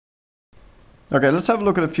Okay, let's have a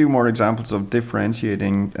look at a few more examples of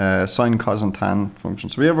differentiating sine, cos, and tan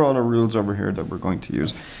functions. So we have all our rules over here that we're going to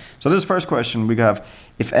use. So this first question we have,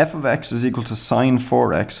 if f of x is equal to sine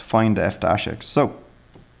 4x, find f dash x. So,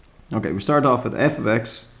 okay, we start off with f of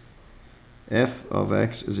x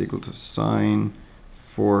is equal to sine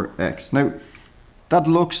 4x. Now, that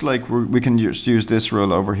looks like we can just use this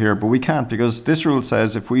rule over here, but we can't, because this rule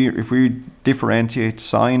says if we differentiate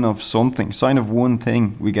sine of something, sine of one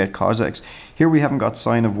thing, we get cos x. Here we haven't got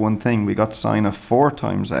sine of one thing, we got sine of 4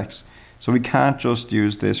 times x. So we can't just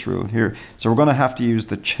use this rule here. So we're going to have to use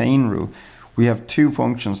the chain rule. We have two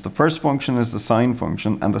functions. The first function is the sine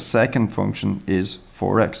function, and the second function is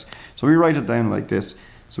 4x. So we write it down like this.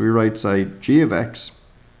 So we write, say, g of x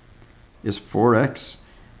is 4x.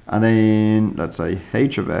 And then let's say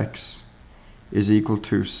h of x is equal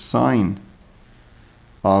to sine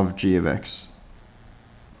of g of x.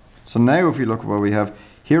 So now if you look at what we have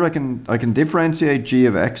here, I can differentiate g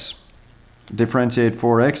of x, differentiate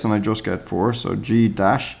 4x, and I just get 4. So g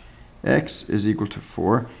dash x is equal to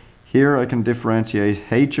 4. Here I can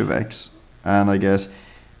differentiate h of x, and I get,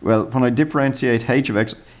 well, when I differentiate h of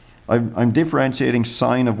x, I'm differentiating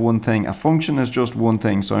sine of one thing. A function is just one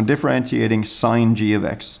thing, so I'm differentiating sine g of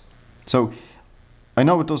x. So I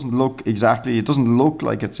know it doesn't look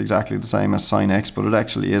like it's exactly the same as sine x, but it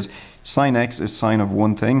actually is. Sine x is sine of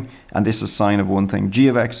one thing, and this is sine of one thing. G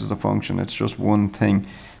of x is a function, it's just one thing.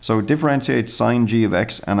 So differentiate sine g of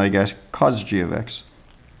x, and I get cos g of x.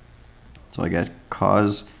 So I get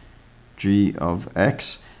cos g of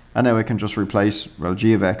x. And now I can just replace, well,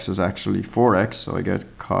 g of x is actually 4x, so I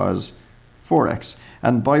get cos 4x.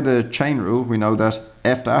 And by the chain rule, we know that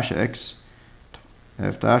f dash x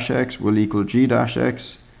will equal g dash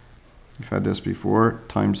x, we've had this before,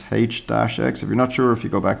 times h dash x. If you're not sure, if you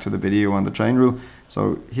go back to the video on the chain rule.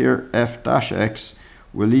 So here, f dash x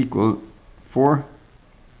will equal 4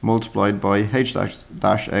 multiplied by h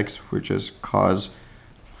dash x, which is cos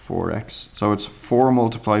 4x. So it's 4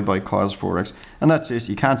 multiplied by cos 4x. And that's it.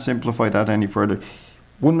 You can't simplify that any further.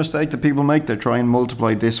 One mistake that people make, they try and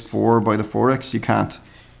multiply this 4 by the 4x. You can't.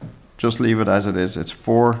 Just leave it as it is. It's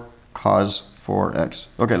 4 cos 4x.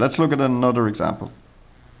 Okay, let's look at another example.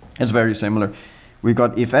 It's very similar. We've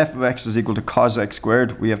got if f of x is equal to cos x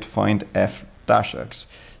squared, we have to find f dash x.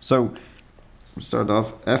 So we'll start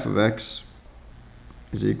off, f of x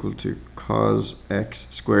is equal to cos x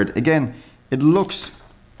squared. Again, it looks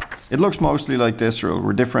mostly like this rule.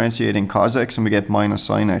 We're differentiating cos x and we get minus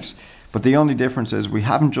sine x. But the only difference is we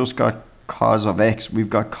haven't just got cos of x, we've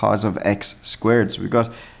got cos of x squared. So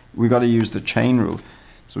we've got to use the chain rule.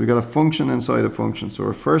 So we've got a function inside a function. So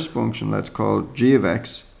our first function, let's call g of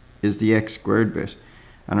x, is the x squared bit.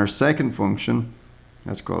 And our second function,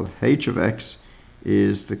 let's call h of x,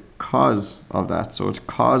 is the cos of that. So it's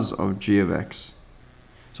cos of g of x.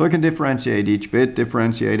 So I can differentiate each bit,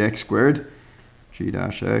 differentiate x squared. G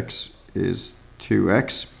dash x is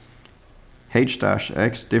 2x. H dash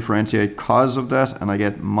x, differentiate cos of that, and I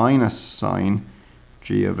get minus sine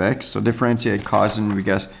g of x. So differentiate cos, and we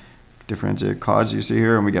get differentiate cos, you see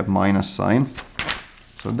here, and we get minus sine.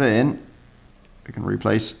 So then we can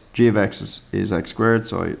replace g of x is x squared,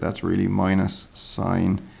 so that's really minus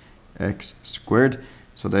sine x squared.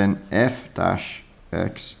 So then f dash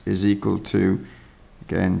x is equal to,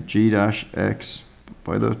 again, g dash x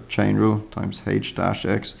by the chain rule times h dash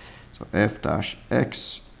x. So f dash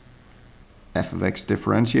x, f of x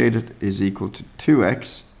differentiated, is equal to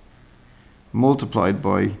 2x multiplied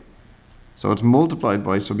by, so it's multiplied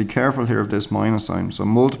by, so be careful here of this minus sign, so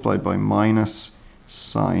multiplied by minus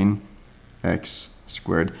sine x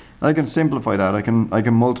squared. I can simplify that. I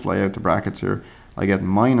can multiply out the brackets here. I get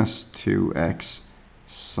minus 2x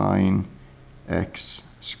sine x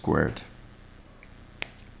squared.